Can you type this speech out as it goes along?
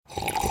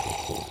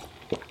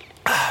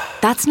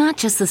That's not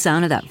just the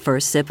sound of that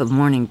first sip of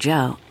Morning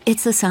Joe.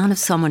 It's the sound of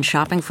someone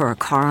shopping for a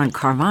car on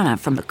Carvana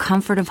from the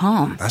comfort of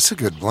home. That's a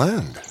good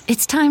blend.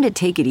 It's time to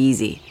take it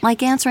easy,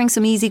 like answering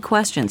some easy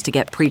questions to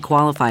get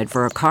pre-qualified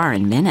for a car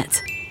in minutes.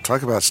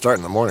 Talk about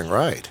starting the morning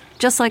right.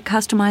 Just like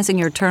customizing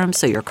your terms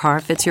so your car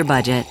fits your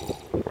budget.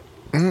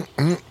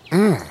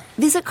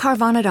 Visit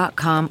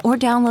Carvana.com or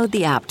download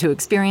the app to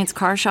experience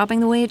car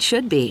shopping the way it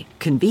should be.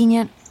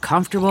 Convenient,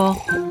 comfortable.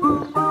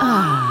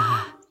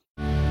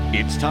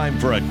 It's time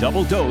for a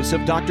double dose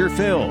of Dr.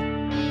 Phil.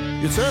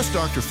 It's Ask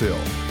Dr. Phil.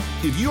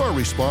 If you are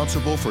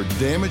responsible for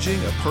damaging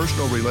a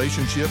personal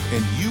relationship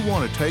and you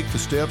want to take the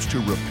steps to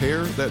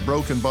repair that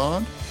broken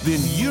bond, then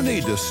you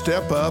need to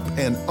step up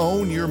and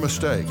own your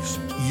mistakes.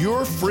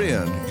 Your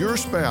friend, your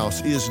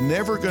spouse, is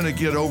never going to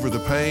get over the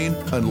pain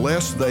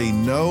unless they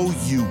know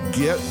you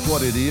get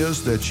what it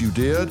is that you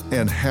did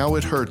and how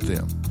it hurt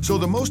them. So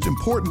the most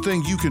important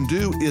thing you can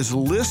do is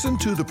listen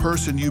to the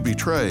person you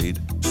betrayed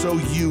so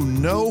you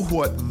know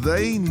what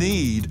they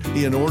need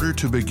in order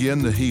to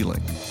begin the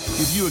healing.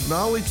 If you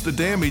acknowledge the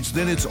damage,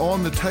 then it's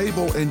on the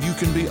table and you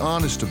can be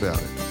honest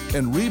about it.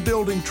 And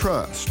rebuilding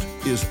trust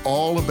is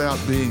all about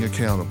being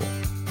accountable.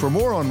 For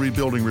more on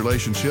rebuilding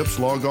relationships,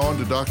 log on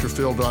to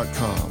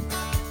drphil.com.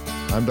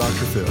 I'm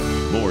Dr.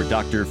 Phil. More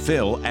Dr.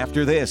 Phil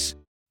after this.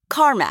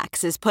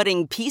 CarMax is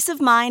putting peace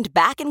of mind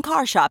back in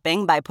car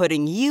shopping by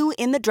putting you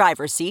in the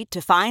driver's seat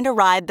to find a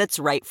ride that's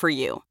right for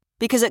you.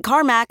 Because at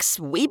CarMax,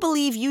 we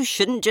believe you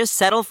shouldn't just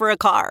settle for a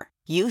car.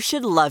 You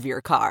should love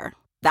your car.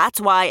 That's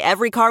why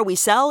every car we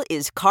sell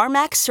is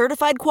CarMax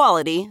certified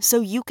quality, so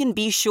you can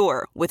be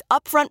sure with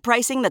upfront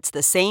pricing that's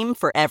the same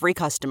for every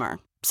customer.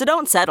 So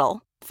don't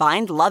settle.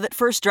 Find love at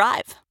first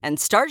drive and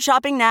start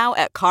shopping now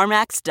at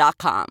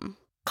CarMax.com.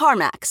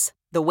 CarMax,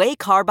 the way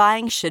car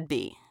buying should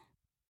be.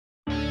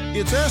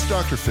 It's Ask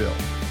Dr. Phil.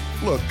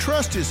 Look,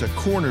 trust is a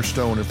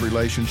cornerstone of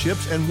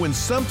relationships, and when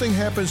something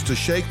happens to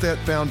shake that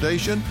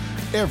foundation,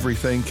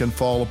 everything can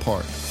fall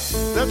apart.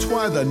 That's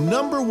why the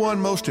number one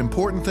most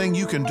important thing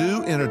you can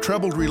do in a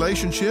troubled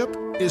relationship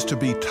is to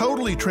be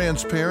totally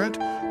transparent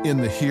in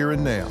the here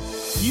and now.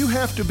 You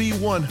have to be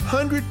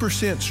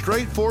 100%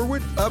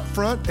 straightforward,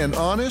 upfront, and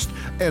honest,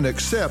 and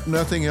accept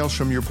nothing else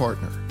from your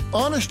partner.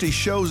 Honesty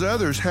shows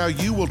others how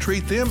you will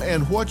treat them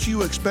and what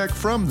you expect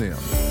from them.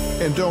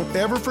 And don't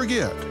ever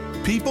forget,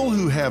 people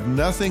who have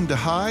nothing to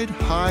hide,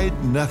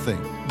 hide nothing.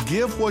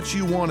 Give what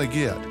you want to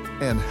get,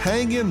 and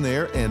hang in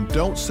there and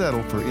don't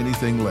settle for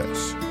anything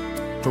less.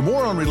 For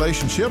more on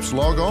relationships,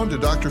 log on to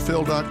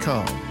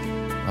drphil.com.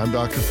 I'm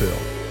Dr. Phil.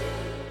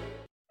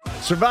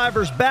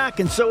 Survivor's back,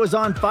 and so is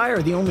On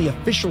Fire, the only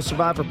official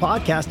Survivor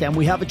podcast, and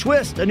we have a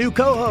twist, a new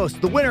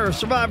co-host, the winner of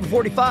Survivor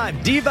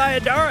 45, Dee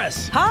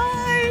Valladares.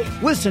 Hi!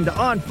 Listen to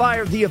On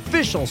Fire, the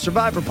official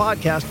Survivor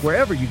podcast,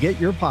 wherever you get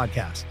your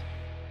podcasts.